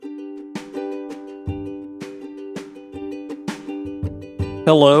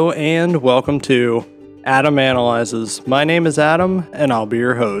Hello and welcome to Adam Analyzes. My name is Adam and I'll be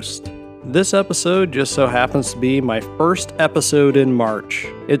your host. This episode just so happens to be my first episode in March.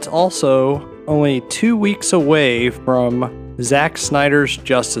 It's also only 2 weeks away from Zack Snyder's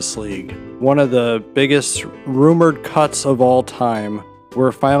Justice League, one of the biggest rumored cuts of all time.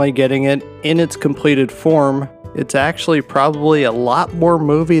 We're finally getting it in its completed form. It's actually probably a lot more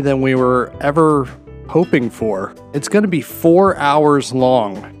movie than we were ever hoping for. It's going to be 4 hours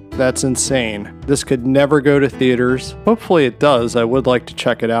long. That's insane. This could never go to theaters. Hopefully it does. I would like to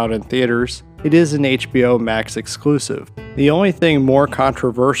check it out in theaters. It is an HBO Max exclusive. The only thing more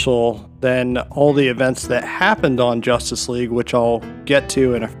controversial than all the events that happened on Justice League, which I'll get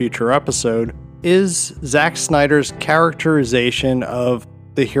to in a future episode, is Zack Snyder's characterization of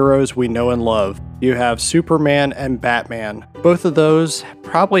the heroes we know and love. You have Superman and Batman. Both of those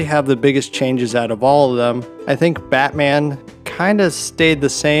probably have the biggest changes out of all of them. I think Batman kind of stayed the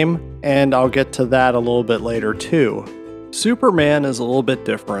same, and I'll get to that a little bit later too. Superman is a little bit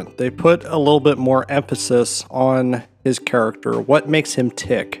different. They put a little bit more emphasis on his character, what makes him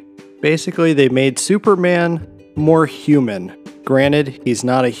tick. Basically, they made Superman more human. Granted, he's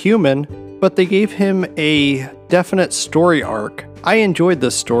not a human, but they gave him a definite story arc. I enjoyed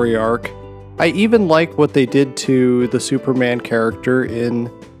this story arc. I even like what they did to the Superman character in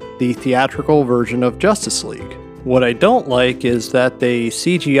the theatrical version of Justice League. What I don't like is that they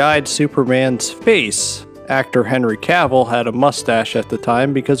CGI'd Superman's face. Actor Henry Cavill had a mustache at the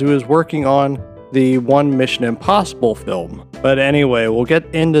time because he was working on the one Mission Impossible film. But anyway, we'll get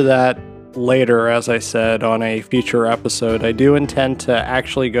into that later, as I said, on a future episode. I do intend to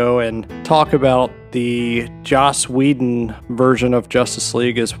actually go and talk about the Joss Whedon version of Justice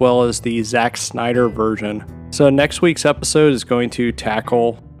League as well as the Zack Snyder version. So next week's episode is going to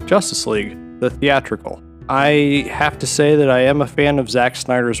tackle Justice League, the theatrical. I have to say that I am a fan of Zack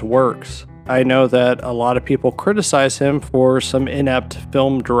Snyder's works. I know that a lot of people criticize him for some inept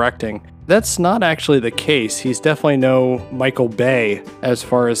film directing. That's not actually the case. He's definitely no Michael Bay as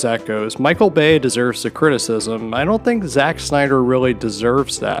far as that goes. Michael Bay deserves the criticism. I don't think Zack Snyder really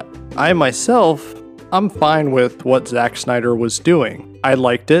deserves that. I'm fine with what Zack Snyder was doing. I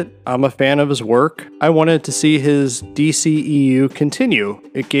liked it. I'm a fan of his work. I wanted to see his DCEU continue.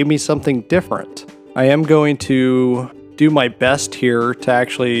 It gave me something different. I am going to do my best here to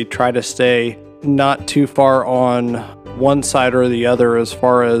actually try to stay not too far on one side or the other as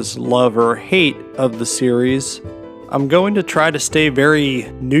far as love or hate of the series. I'm going to try to stay very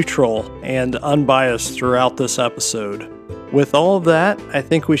neutral and unbiased throughout this episode. With all of that, I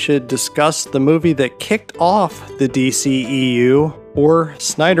think we should discuss the movie that kicked off the DCEU, or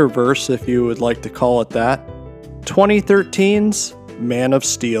Snyderverse if you would like to call it that, 2013's Man of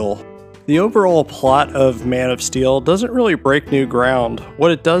Steel. The overall plot of Man of Steel doesn't really break new ground.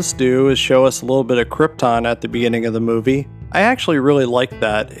 What it does do is show us a little bit of Krypton at the beginning of the movie. I actually really like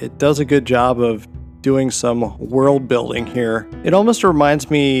that. It does a good job of doing some world building here. It almost reminds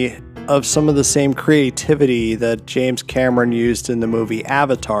me of some of the same creativity that James Cameron used in the movie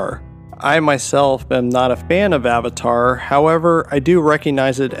Avatar. I myself am not a fan of Avatar, however, I do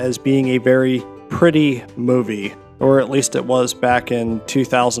recognize it as being a very pretty movie. Or at least it was back in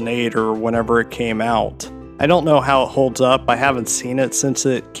 2008 or whenever it came out. I don't know how it holds up. I haven't seen it since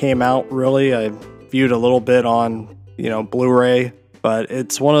it came out, really. I viewed a little bit on, Blu-ray, but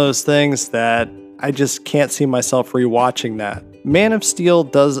it's one of those things that I just can't see myself rewatching that. Man of Steel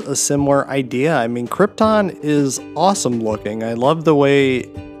does a similar idea. I mean, Krypton is awesome looking. I love the way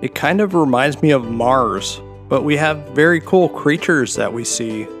it kind of reminds me of Mars, but we have very cool creatures that we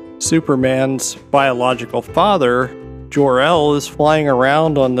see. Superman's biological father, Jor-El, is flying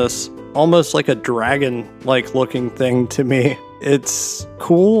around on this almost like a dragon-like looking thing to me. It's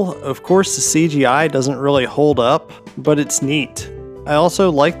cool. Of course, the CGI doesn't really hold up, but it's neat. I also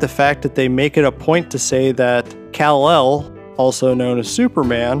like the fact that they make it a point to say that Kal-El, also known as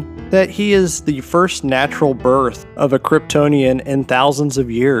Superman, that he is the first natural birth of a Kryptonian in thousands of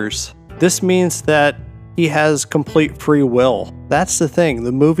years. This means that he has complete free will. That's the thing.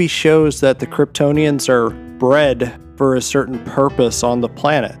 The movie shows that the Kryptonians are bred for a certain purpose on the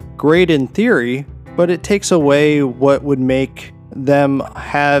planet. Great in theory, but it takes away what would make them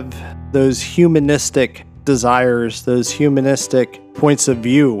have those humanistic desires, those humanistic points of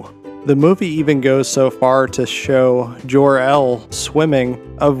view. The movie even goes so far to show Jor-El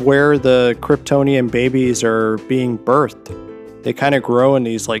swimming of where the Kryptonian babies are being birthed. They kind of grow in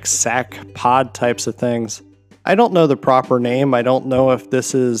these like sac pod types of things. I don't know the proper name. I don't know if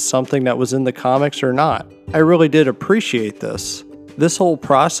this is something that was in the comics or not. I really did appreciate this. This whole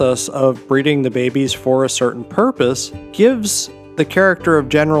process of breeding the babies for a certain purpose gives the character of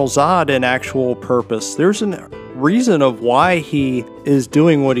General Zod an actual purpose. There's a reason of why he is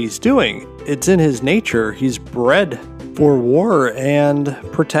doing what he's doing. It's in his nature. He's bred for war and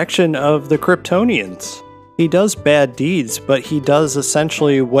protection of the Kryptonians. He does bad deeds, but he does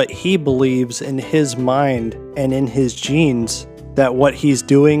essentially what he believes in his mind and in his genes, that what he's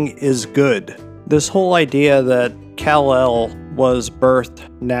doing is good. This whole idea that Kal-El was birthed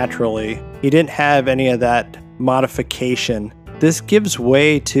naturally, he didn't have any of that modification. This gives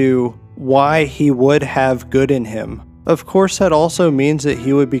way to why he would have good in him. Of course, that also means that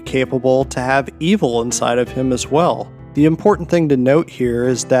he would be capable to have evil inside of him as well. The important thing to note here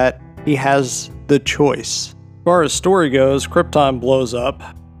is that he has the choice. As far as story goes, Krypton blows up.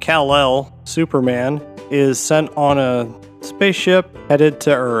 Kal-El, Superman, is sent on a spaceship headed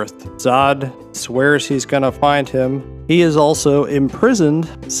to Earth. Zod swears he's gonna find him. He is also imprisoned,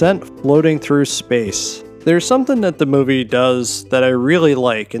 sent floating through space. There's something that the movie does that I really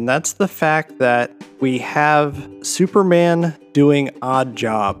like, and that's the fact that we have Superman doing odd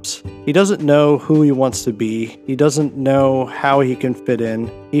jobs. He doesn't know who he wants to be. He doesn't know how he can fit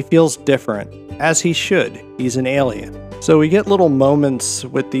in. He feels different, as he should. He's an alien. So we get little moments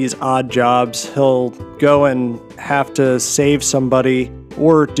with these odd jobs. He'll go and have to save somebody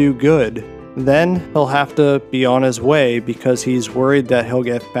or do good. Then he'll have to be on his way because he's worried that he'll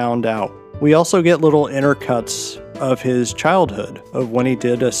get found out. We also get little intercuts of his childhood, of when he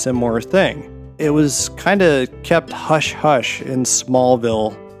did a similar thing. It was kind of kept hush-hush in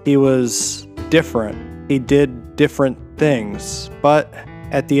Smallville. He was different. He did different things. But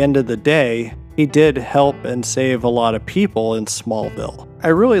at the end of the day, he did help and save a lot of people in Smallville. I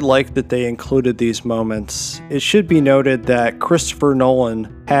really like that they included these moments. It should be noted that Christopher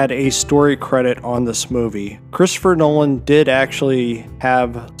Nolan had a story credit on this movie. Christopher Nolan did actually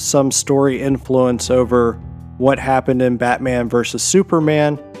have some story influence over what happened in Batman vs.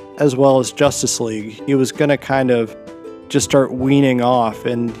 Superman, as well as Justice League. He was going to kind of just start weaning off,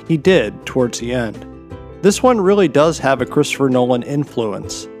 and he did towards the end. This one really does have a Christopher Nolan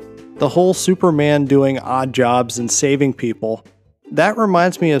influence. The whole Superman doing odd jobs and saving people, that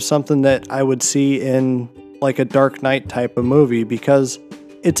reminds me of something that I would see in like a Dark Knight type of movie, because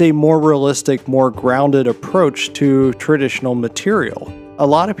it's a more realistic, more grounded approach to traditional material. A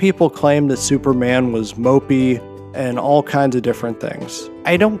lot of people claim that Superman was mopey and all kinds of different things.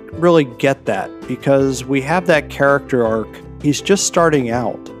 I don't really get that, because we have that character arc. He's just starting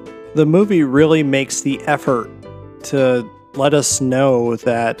out. The movie really makes the effort to let us know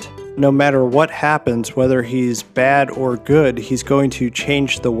that no matter what happens, whether he's bad or good, he's going to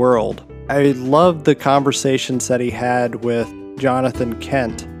change the world. I love the conversations that he had with Jonathan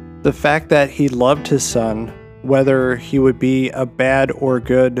Kent. The fact that he loved his son, whether he would be a bad or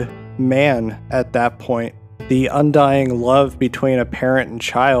good man at that point. The undying love between a parent and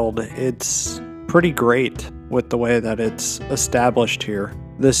child, it's pretty great with the way that it's established here.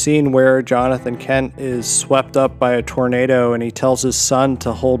 The scene where Jonathan Kent is swept up by a tornado and he tells his son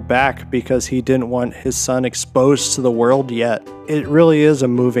to hold back because he didn't want his son exposed to the world yet. It really is a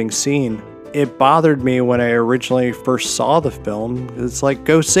moving scene. It bothered me when I originally first saw the film. It's like,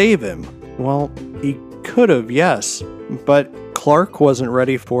 go save him. Well, he could have, yes, but Clark wasn't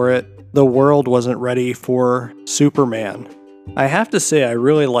ready for it. The world wasn't ready for Superman. I have to say, I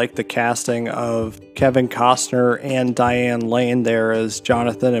really like the casting of Kevin Costner and Diane Lane there as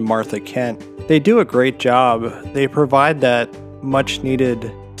Jonathan and Martha Kent. They do a great job. They provide that much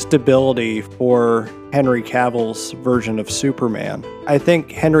needed stability for Henry Cavill's version of Superman. I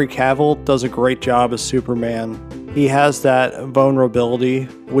think Henry Cavill does a great job as Superman. He has that vulnerability,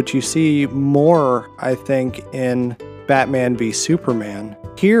 which you see more, I think, in Batman v Superman.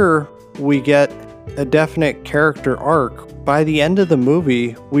 Here, we get a definite character arc. By the end of the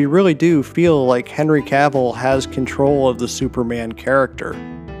movie, we really do feel like Henry Cavill has control of the Superman character.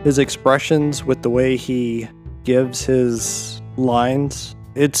 His expressions with the way he gives his lines,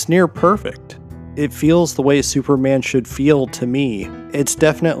 it's near perfect. It feels the way Superman should feel to me. It's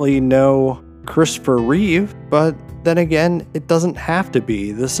definitely no Christopher Reeve, but then again, it doesn't have to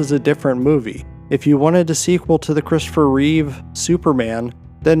be. This is a different movie. If you wanted a sequel to the Christopher Reeve Superman,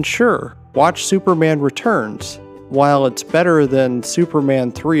 then sure, watch Superman Returns. While it's better than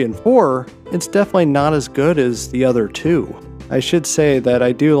Superman 3 and 4, it's definitely not as good as the other two. I should say that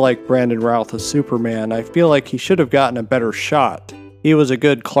I do like Brandon Routh as Superman. I feel like he should have gotten a better shot. He was a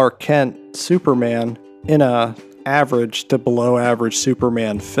good Clark Kent Superman in a average to below average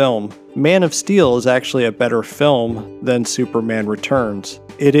Superman film. Man of Steel is actually a better film than Superman Returns.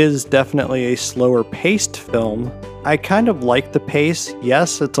 It is definitely a slower paced film. I kind of like the pace.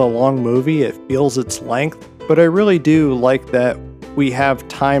 Yes, it's a long movie, it feels its length, but I really do like that we have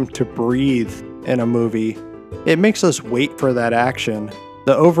time to breathe in a movie. It makes us wait for that action.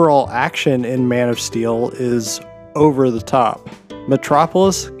 The overall action in Man of Steel is over the top.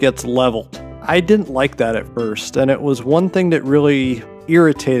 Metropolis gets leveled. I didn't like that at first, and it was one thing that really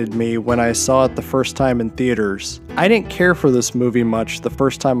irritated me when I saw it the first time in theaters. I didn't care for this movie much the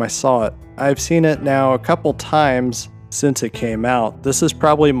first time I saw it. I've seen it now a couple times since it came out. This is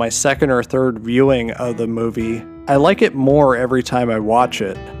probably my second or third viewing of the movie. I like it more every time I watch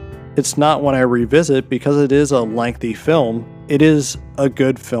it. It's not when I revisit because it is a lengthy film. It is a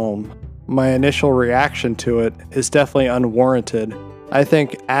good film. My initial reaction to it is definitely unwarranted. I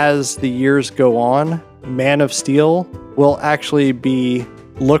think as the years go on, Man of Steel will actually be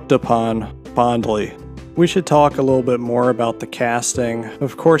looked upon fondly. We should talk a little bit more about the casting.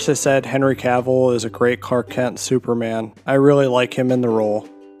 Of course, I said Henry Cavill is a great Clark Kent Superman. I really like him in the role.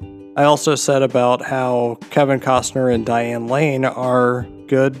 I also said about how Kevin Costner and Diane Lane are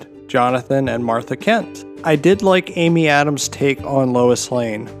good Jonathan and Martha Kent. I did like Amy Adams' take on Lois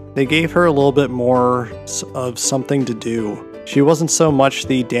Lane. They gave her a little bit more of something to do. She wasn't so much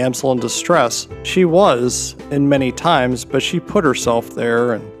the damsel in distress. She was, in many times, but she put herself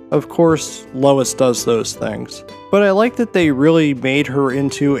there, and of course, Lois does those things. But I like that they really made her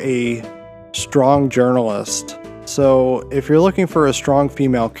into a strong journalist. So if you're looking for a strong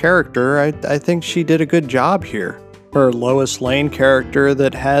female character, I think she did a good job here. Her Lois Lane character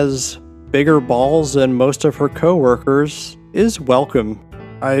that has bigger balls than most of her co-workers is welcome.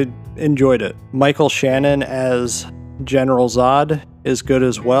 I enjoyed it. Michael Shannon as General Zod is good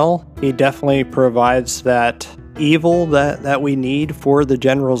as well. He definitely provides that evil that we need for the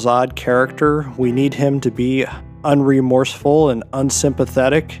General Zod character. We need him to be unremorseful and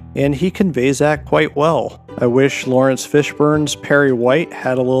unsympathetic, and he conveys that quite well. I wish Lawrence Fishburne's Perry White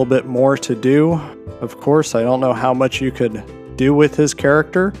had a little bit more to do. Of course, I don't know how much you could do with his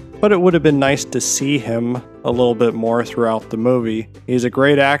character, but it would have been nice to see him a little bit more throughout the movie. He's a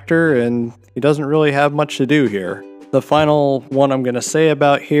great actor, and he doesn't really have much to do here. The final one I'm going to say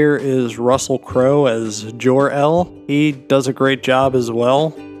about here is Russell Crowe as Jor-El. He does a great job as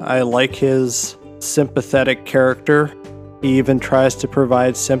well. I like his sympathetic character. He even tries to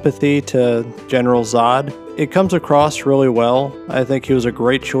provide sympathy to General Zod. It comes across really well. I think he was a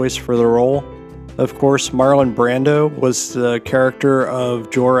great choice for the role. Of course, Marlon Brando was the character of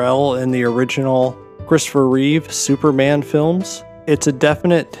Jor-El in the original Christopher Reeve Superman films. It's a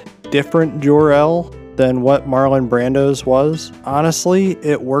definite different Jor-El than what Marlon Brando's was. Honestly,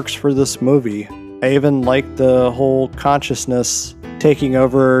 it works for this movie. I even like the whole consciousness taking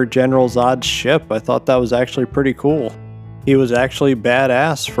over General Zod's ship. I thought that was actually pretty cool. He was actually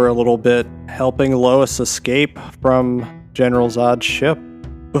badass for a little bit, helping Lois escape from General Zod's ship.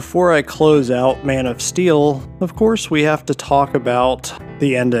 Before I close out Man of Steel, of course we have to talk about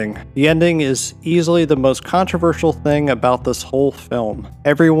the ending. The ending is easily the most controversial thing about this whole film.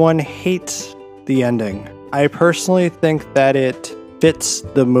 Everyone hates the ending. I personally think that it fits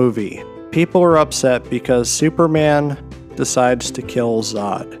the movie. People are upset because Superman decides to kill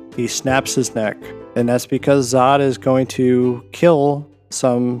Zod. He snaps his neck, and that's because Zod is going to kill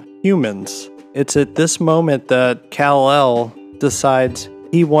some humans. It's at this moment that Kal-El decides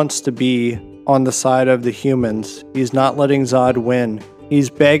he wants to be on the side of the humans. He's not letting Zod win. He's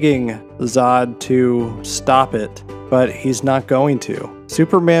begging Zod to stop it, but he's not going to.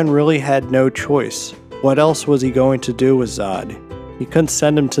 Superman really had no choice. What else was he going to do with Zod? He couldn't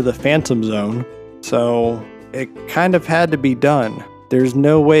send him to the Phantom Zone, so it kind of had to be done. There's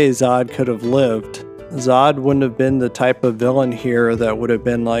no way Zod could have lived. Zod wouldn't have been the type of villain here that would have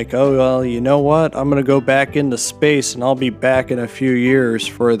been like, oh, well, you know what? I'm going to go back into space and I'll be back in a few years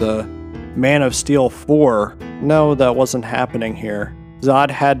for the Man of Steel 4. No, that wasn't happening here. Zod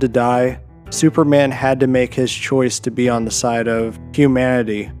had to die. Superman had to make his choice to be on the side of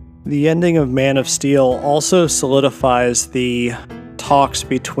humanity. The ending of Man of Steel also solidifies the talks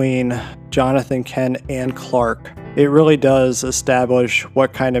between Jonathan Kent and Clark. It really does establish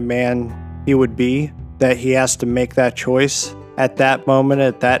what kind of man he would be, that he has to make that choice. At that moment,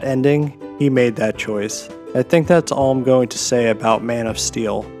 at that ending, he made that choice. I think that's all I'm going to say about Man of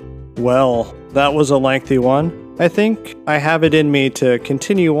Steel. Well, that was a lengthy one. I think I have it in me to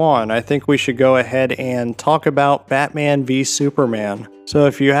continue on. I think we should go ahead and talk about Batman v Superman. So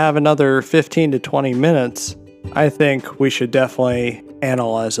if you have another 15 to 20 minutes, I think we should definitely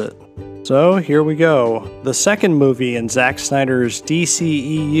analyze it. So here we go. The second movie in Zack Snyder's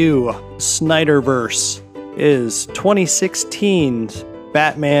DCEU Snyderverse is 2016's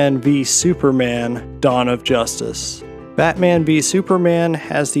Batman v Superman: Dawn of Justice. Batman v Superman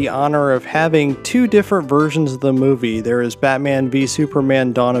has the honor of having two different versions of the movie. There is Batman v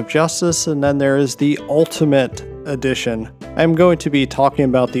Superman Dawn of Justice, and then there is the Ultimate Edition. I'm going to be talking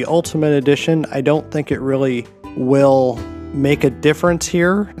about the Ultimate Edition. I don't think it really will make a difference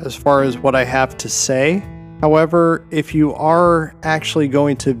here as far as what I have to say. However, if you are actually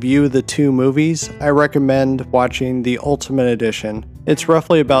going to view the two movies, I recommend watching the Ultimate Edition. It's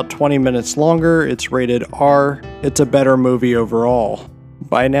roughly about 20 minutes longer, it's rated R, it's a better movie overall.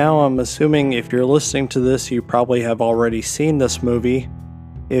 By now, I'm assuming if you're listening to this, you probably have already seen this movie.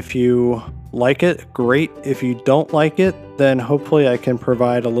 If you like it, great. If you don't like it, then hopefully I can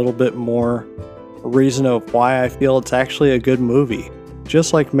provide a little bit more reason of why I feel it's actually a good movie.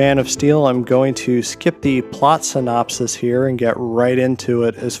 Just like Man of Steel, I'm going to skip the plot synopsis here and get right into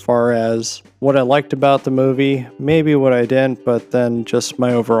it as far as what I liked about the movie, maybe what I didn't, but then just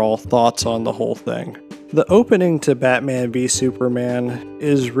my overall thoughts on the whole thing. The opening to Batman v Superman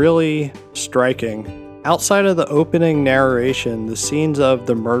is really striking. Outside of the opening narration, the scenes of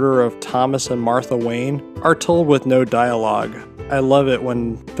the murder of Thomas and Martha Wayne are told with no dialogue. I love it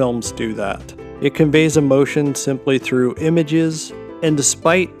when films do that. It conveys emotion simply through images, and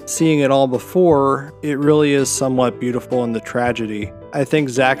despite seeing it all before, it really is somewhat beautiful in the tragedy. I think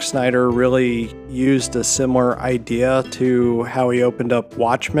Zack Snyder really used a similar idea to how he opened up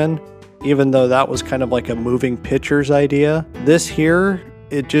Watchmen, even though that was kind of like a moving pictures idea. This here,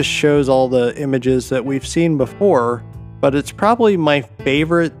 it just shows all the images that we've seen before, but it's probably my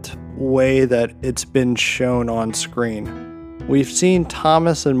favorite way that it's been shown on screen. We've seen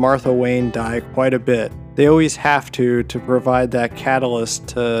Thomas and Martha Wayne die quite a bit. They always have to provide that catalyst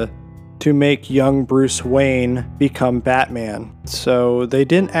to make young Bruce Wayne become Batman. So they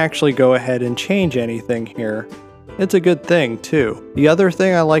didn't actually go ahead and change anything here. It's a good thing too. The other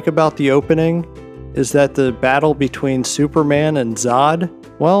thing I like about the opening is that the battle between Superman and Zod,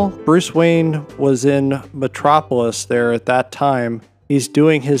 well, Bruce Wayne was in Metropolis there at that time. He's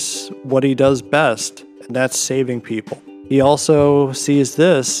doing what he does best, and that's saving people. He also sees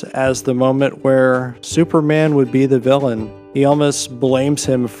this as the moment where Superman would be the villain. He almost blames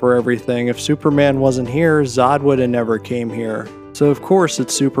him for everything. If Superman wasn't here, Zod would have never came here. So of course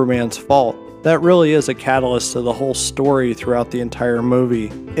it's Superman's fault. That really is a catalyst to the whole story throughout the entire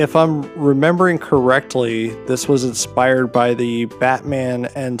movie. If I'm remembering correctly, this was inspired by the Batman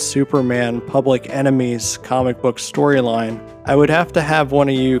and Superman Public Enemies comic book storyline. I would have to have one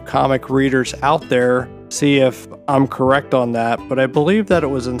of you comic readers out there see if I'm correct on that, but I believe that it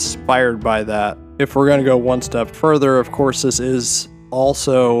was inspired by that. If we're going to go one step further, of course this is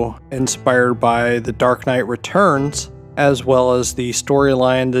also inspired by The Dark Knight Returns, as well as the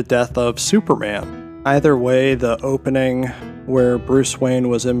storyline The Death of Superman. Either way, the opening where Bruce Wayne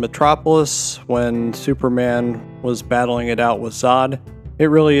was in Metropolis when Superman was battling it out with Zod, it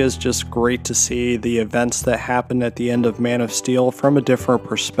really is just great to see the events that happened at the end of Man of Steel from a different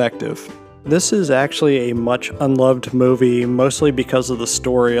perspective. This is actually a much unloved movie, mostly because of the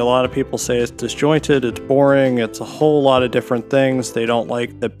story. A lot of people say it's disjointed, it's boring, it's a whole lot of different things. They don't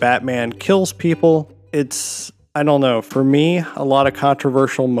like that Batman kills people. I don't know, for me, a lot of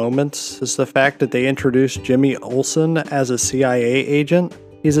controversial moments is the fact that they introduced Jimmy Olsen as a CIA agent.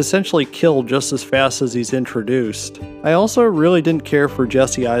 He's essentially killed just as fast as he's introduced. I also really didn't care for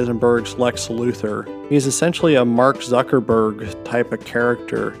Jesse Eisenberg's Lex Luthor. He's essentially a Mark Zuckerberg type of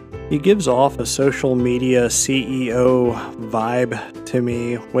character. He gives off a social media CEO vibe to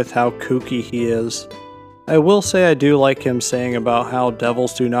me with how kooky he is. I will say I do like him saying about how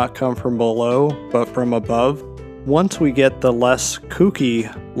devils do not come from below, but from above. Once we get the less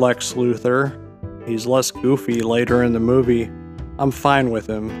kooky Lex Luthor, he's less goofy later in the movie, I'm fine with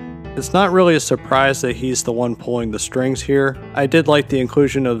him. It's not really a surprise that he's the one pulling the strings here. I did like the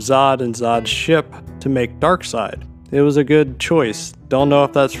inclusion of Zod and Zod's ship to make Darkseid. It was a good choice. Don't know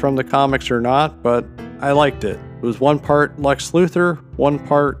if that's from the comics or not, but I liked it. It was one part Lex Luthor, one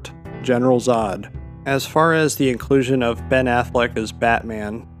part General Zod. As far as the inclusion of Ben Affleck as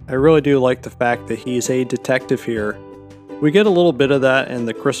Batman, I really do like the fact that he's a detective here. We get a little bit of that in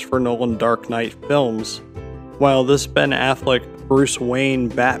the Christopher Nolan Dark Knight films. While this Ben Affleck Bruce Wayne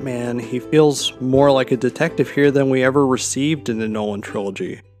Batman, he feels more like a detective here than we ever received in the Nolan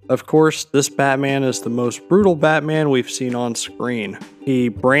trilogy. Of course, this Batman is the most brutal Batman we've seen on screen. He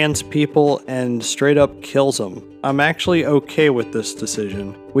brands people and straight up kills them. I'm actually okay with this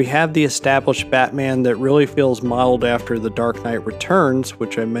decision. We have the established Batman that really feels modeled after The Dark Knight Returns,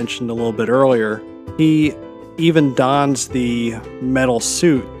 which I mentioned a little bit earlier. He even dons the metal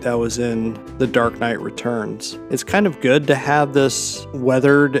suit that was in The Dark Knight Returns. It's kind of good to have this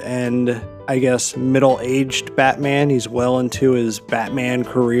weathered and I guess, middle-aged Batman. He's well into his Batman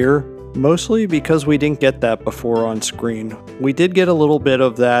career, mostly because we didn't get that before on screen. We did get a little bit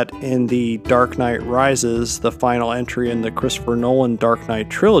of that in The Dark Knight Rises, the final entry in the Christopher Nolan Dark Knight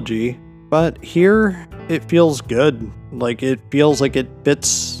trilogy, but here it feels good. Like, it feels like it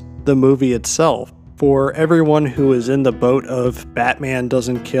fits the movie itself. For everyone who is in the boat of Batman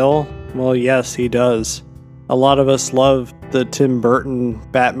doesn't kill, well, yes, he does. A lot of us love the Tim Burton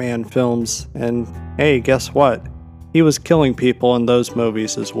Batman films, and hey, guess what? He was killing people in those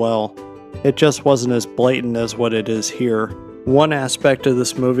movies as well. It just wasn't as blatant as what it is here. One aspect of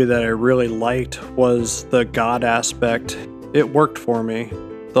this movie that I really liked was the God aspect. It worked for me.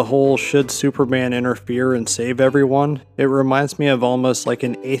 The whole should Superman interfere and save everyone? It reminds me of almost like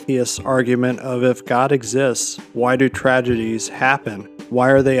an atheist argument of if God exists, why do tragedies happen? Why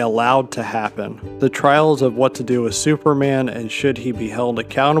are they allowed to happen? The trials of what to do with Superman and should he be held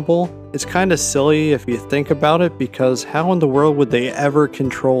accountable? It's kind of silly if you think about it, because how in the world would they ever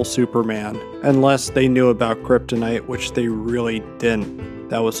control Superman? Unless they knew about kryptonite, which they really didn't.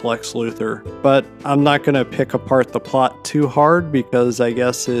 That was Lex Luthor. But I'm not going to pick apart the plot too hard, because I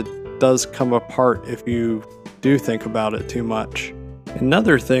guess it does come apart if you do think about it too much.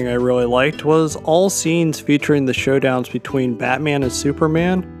 Another thing I really liked was all scenes featuring the showdowns between Batman and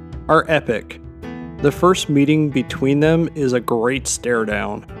Superman are epic. The first meeting between them is a great stare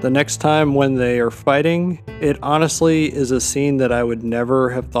down. The next time when they are fighting, it honestly is a scene that I would never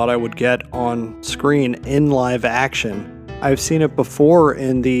have thought I would get on screen in live action. I've seen it before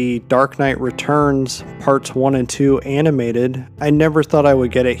in the Dark Knight Returns Parts 1 and 2 animated. I never thought I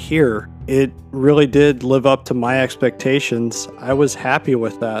would get it here. It really did live up to my expectations. I was happy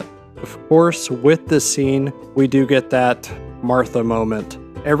with that. Of course, with this scene, we do get that Martha moment.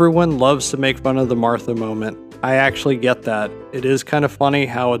 Everyone loves to make fun of the Martha moment. I actually get that. It is kind of funny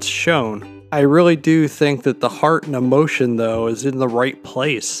how it's shown. I really do think that the heart and emotion, though, is in the right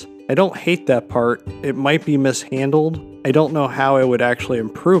place. I don't hate that part. It might be mishandled. I don't know how I would actually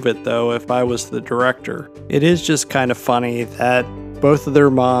improve it, though, if I was the director. It is just kind of funny that both of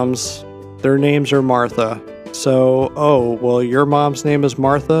their moms, their names are Martha. So, oh, well, your mom's name is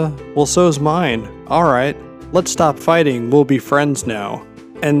Martha? Well, so's mine. Alright, let's stop fighting. We'll be friends now.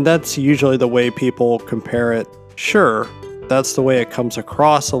 And that's usually the way people compare it. Sure, that's the way it comes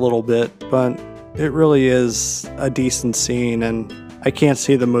across a little bit, but it really is a decent scene, and I can't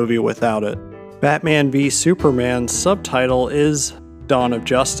see the movie without it. Batman v Superman's subtitle is Dawn of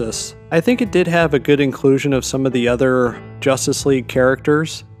Justice. I think it did have a good inclusion of some of the other Justice League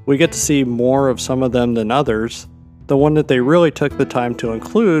characters. We get to see more of some of them than others. The one that they really took the time to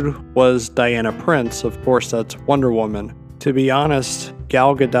include was Diana Prince. Of course, that's Wonder Woman. To be honest,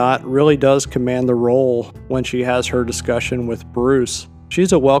 Gal Gadot really does command the role when she has her discussion with Bruce.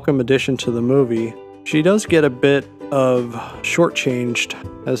 She's a welcome addition to the movie. She does get a bit of shortchanged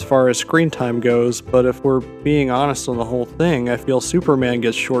as far as screen time goes, but if we're being honest on the whole thing, I feel Superman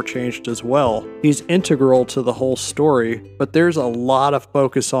gets shortchanged as well. He's integral to the whole story, but there's a lot of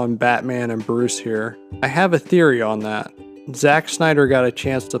focus on Batman and Bruce here. I have a theory on that. Zack Snyder got a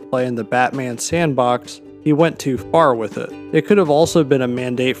chance to play in the Batman sandbox. He went too far with it. It could have also been a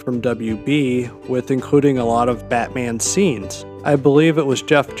mandate from WB with including a lot of Batman scenes. I believe it was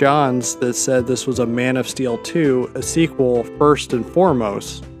Geoff Johns that said this was a Man of Steel 2, a sequel first and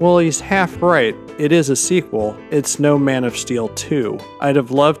foremost. Well, he's half right. It is a sequel. It's no Man of Steel 2. I'd have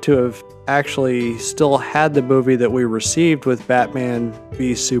loved to have actually still had the movie that we received with Batman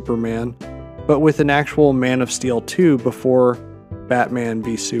v Superman, but with an actual Man of Steel 2 before Batman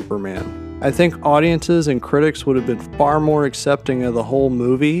v Superman. I think audiences and critics would have been far more accepting of the whole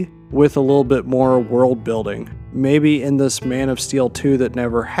movie with a little bit more world building. Maybe in this Man of Steel 2 that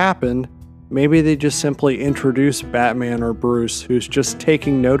never happened, maybe they just simply introduce Batman or Bruce who's just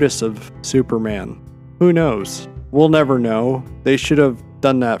taking notice of Superman. Who knows? We'll never know. They should have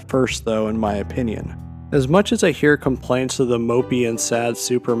done that first though, in my opinion. As much as I hear complaints of the mopey and sad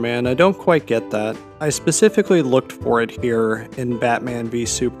Superman, I don't quite get that. I specifically looked for it here in Batman v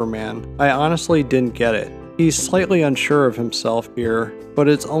Superman. I honestly didn't get it. He's slightly unsure of himself here, but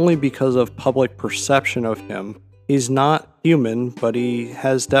it's only because of public perception of him. He's not human, but he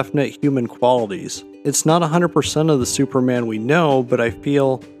has definite human qualities. It's not 100% of the Superman we know, but I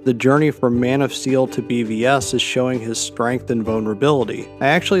feel the journey from Man of Steel to BVS is showing his strength and vulnerability. I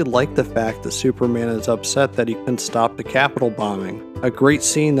actually like the fact that Superman is upset that he couldn't stop the Capitol bombing. A great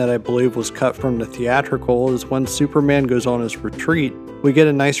scene that I believe was cut from the theatrical is when Superman goes on his retreat. We get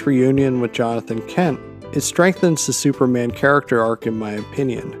a nice reunion with Jonathan Kent. It strengthens the Superman character arc in my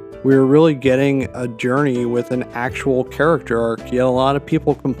opinion. We were really getting a journey with an actual character arc, yet a lot of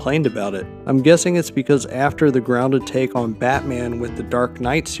people complained about it. I'm guessing it's because after the grounded take on Batman with the Dark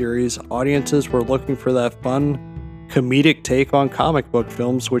Knight series, audiences were looking for that fun, comedic take on comic book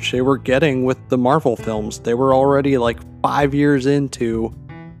films, which they were getting with the Marvel films. They were already like 5 years into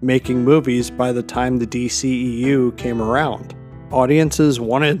making movies by the time the DCEU came around. Audiences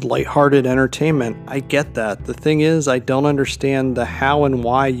wanted lighthearted entertainment. I get that. The thing is, I don't understand the how and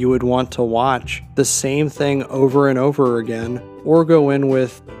why you would want to watch the same thing over and over again, or go in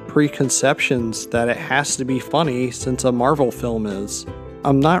with preconceptions that it has to be funny since a Marvel film is.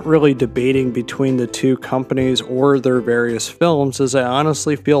 I'm not really debating between the two companies or their various films, as I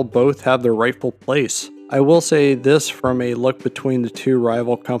honestly feel both have their rightful place. I will say this from a look between the two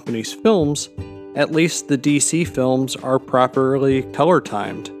rival companies' films: at least the DC films are properly color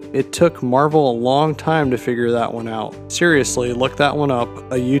timed. It took Marvel a long time to figure that one out. Seriously, look that one up.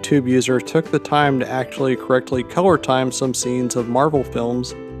 A YouTube user took the time to actually correctly color time some scenes of Marvel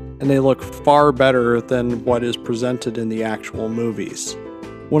films, and they look far better than what is presented in the actual movies.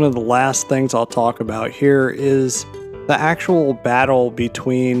 One of the last things I'll talk about here is the actual battle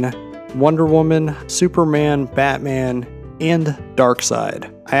between Wonder Woman, Superman, Batman, and Darkseid.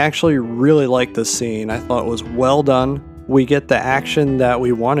 I actually really liked this scene. I thought it was well done. We get the action that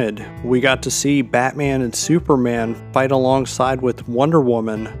we wanted. We got to see Batman and Superman fight alongside with Wonder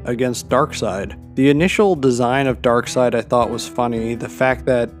Woman against Darkseid. The initial design of Darkseid I thought was funny. The fact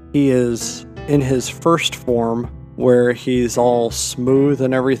that he is in his first form, where he's all smooth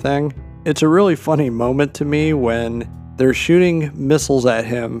and everything. It's a really funny moment to me when they're shooting missiles at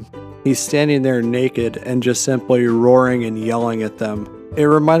him. He's standing there naked and just simply roaring and yelling at them. It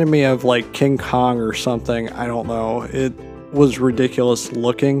reminded me of like King Kong or something, I don't know. It was ridiculous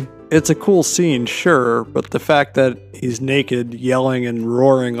looking. It's a cool scene, sure, but the fact that he's naked, yelling and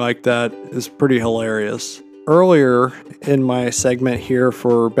roaring like that is pretty hilarious. Earlier in my segment here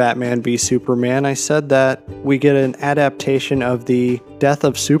for Batman v Superman, I said that we get an adaptation of the Death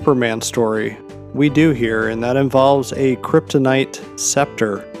of Superman story. We do here, and that involves a kryptonite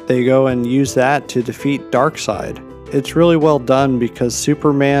scepter. They go and use that to defeat Darkseid. It's really well done because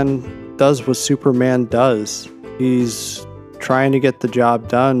Superman does what Superman does. He's trying to get the job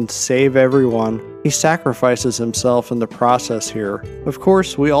done, save everyone. He sacrifices himself in the process here. Of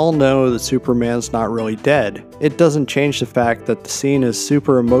course, we all know that Superman's not really dead. It doesn't change the fact that the scene is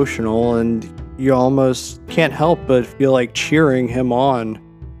super emotional and you almost can't help but feel like cheering him on.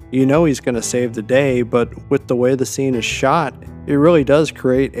 You know he's going to save the day, but with the way the scene is shot, it really does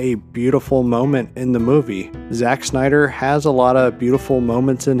create a beautiful moment in the movie. Zack Snyder has a lot of beautiful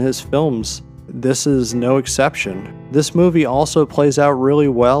moments in his films. This is no exception. This movie also plays out really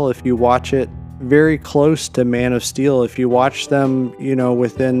well if you watch it very close to Man of Steel. If you watch them,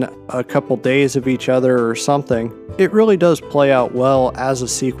 within a couple days of each other or something, it really does play out well as a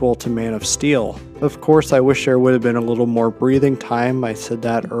sequel to Man of Steel. Of course, I wish there would have been a little more breathing time. I said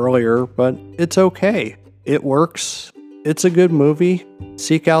that earlier, but it's okay. It works. It's a good movie.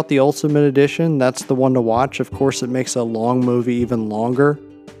 Seek out the Ultimate Edition. That's the one to watch. Of course, it makes a long movie even longer.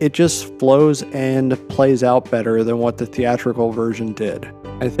 It just flows and plays out better than what the theatrical version did.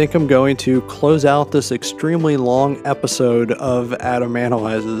 I think I'm going to close out this extremely long episode of Adam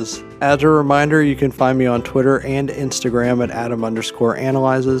Analyzes. As a reminder, you can find me on Twitter and Instagram at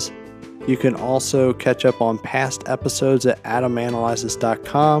Adam_analyzes. You can also catch up on past episodes at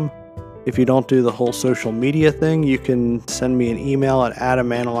adamanalyzes.com. If you don't do the whole social media thing, you can send me an email at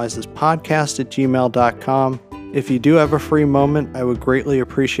adamanalyzespodcast@gmail.com. If you do have a free moment, I would greatly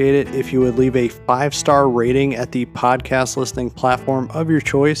appreciate it if you would leave a 5-star rating at the podcast listening platform of your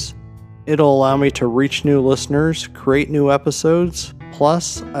choice. It'll allow me to reach new listeners, create new episodes,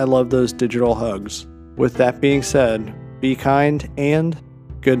 plus I love those digital hugs. With that being said, be kind and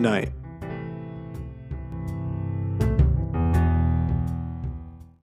good night.